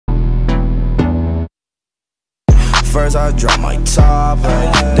First I drop my top,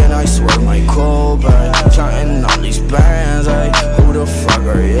 ay. Then I swerve my coupe, counting all these bands, ay. Who the fuck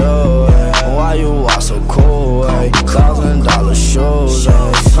are you, ay? Why you all so cool, ay? $1,000 shoes,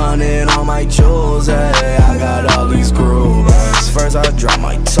 ay. 100 on my jewels, ay. I got all these grooves, ay. First I drop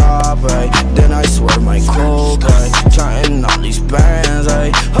my top, ay. Then I swerve my coupe, counting all these bands, ay.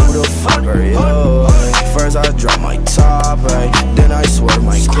 Who the fuck are you, ay? First I drop my top, ay. Then I swerve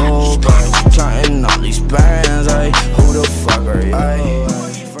my coupe, counting all these bands, ay. Who the fuck are you, ay?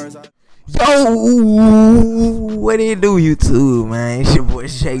 Yo, what it do, YouTube, man? It's your boy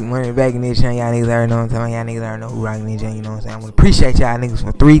Shake Money back in this channel. Y'all niggas already know what I'm talking about. Y'all niggas already know who rockin' this channel, you know what I'm saying? I wanna appreciate y'all niggas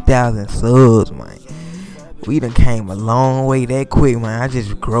for 3,000 subs, man. We done came a long way that quick, man. I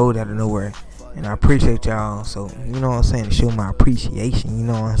just growed out of nowhere. And I appreciate y'all. So, you know what I'm saying? To show my appreciation, you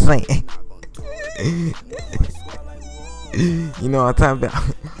know what I'm saying? You know what I'm talking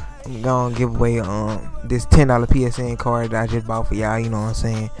about? I'm gonna give away this $10 PSN card that I just bought for y'all, you know what I'm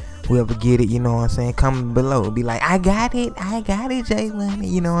saying? Whoever get it, you know what I'm saying, comment below. Be like, I got it, Jay Money,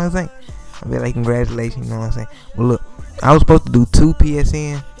 you know what I'm saying? I'll be like, congratulations, you know what I'm saying? But look, I was supposed to do 2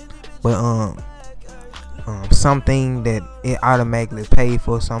 PSN, but something that it automatically paid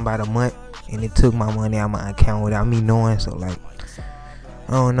for somebody a month, and it took my money out of my account without me knowing. So like,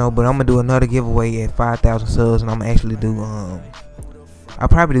 I don't know, but I'm gonna do another giveaway at 5,000 subs, and I'm gonna actually do I'll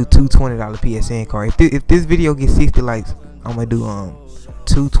probably do 2 $20 PSN cards. If this video gets 60 likes, I'm gonna do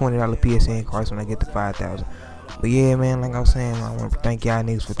 2 $20 PSN cards when I get to 5,000. But yeah, man, like I was saying, I want to thank y'all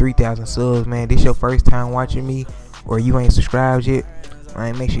niggas for 3,000 subs, man. This your first time watching me, or you ain't subscribed yet,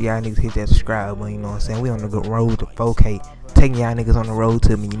 man, make sure y'all niggas hit that subscribe button, you know what I'm saying? We on the good road to 4K, taking y'all niggas on the road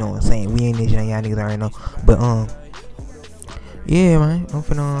to me, you know what I'm saying? We ain't this young, y'all niggas already know. But yeah, man,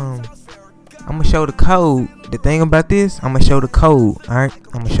 I'm gonna show the code. The thing about this, I'm gonna show the code, alright?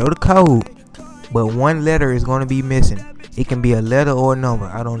 I'm gonna show the code, but one letter is gonna be missing. It can be a letter or a number,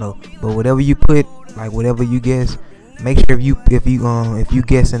 I don't know, but whatever you put, like whatever you guess, make sure if you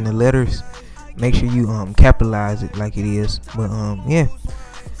guess in the letters, make sure you capitalize it like it is. But yeah,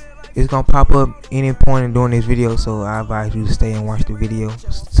 it's gonna pop up any point during this video, so I advise you to stay and watch the video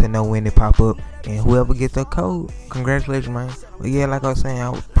to know when it pop up. And whoever gets the code, congratulations, man. But yeah, like I was saying,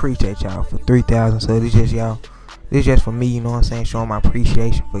 I appreciate y'all for 3,000. So this just y'all, this just for me, you know what I'm saying, showing my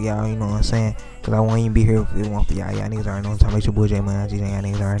appreciation for y'all, you know what I'm saying, because I won't even be here if it weren't for y'all. Y'all niggas already know what I'm talking about. Your boy J Man, y'all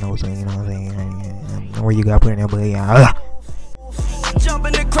niggas already know what's saying, you know what I'm saying. Where you got put in there, but yeah. Jump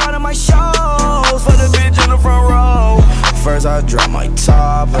in the crowd of my shows for the bitch in the front row. First I drop my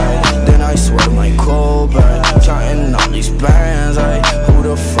top, ay. Then I swerve my coupe, counting all these bands, ay. Who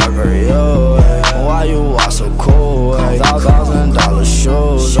the fuck are you, ay? Why you all so cool, ay? $1,000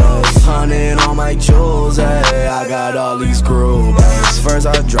 shoes, ay. 100 on my jewels, ay. I got all these grooves, ay. First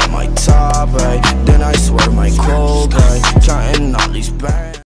I drop my top, ay. Then I swerve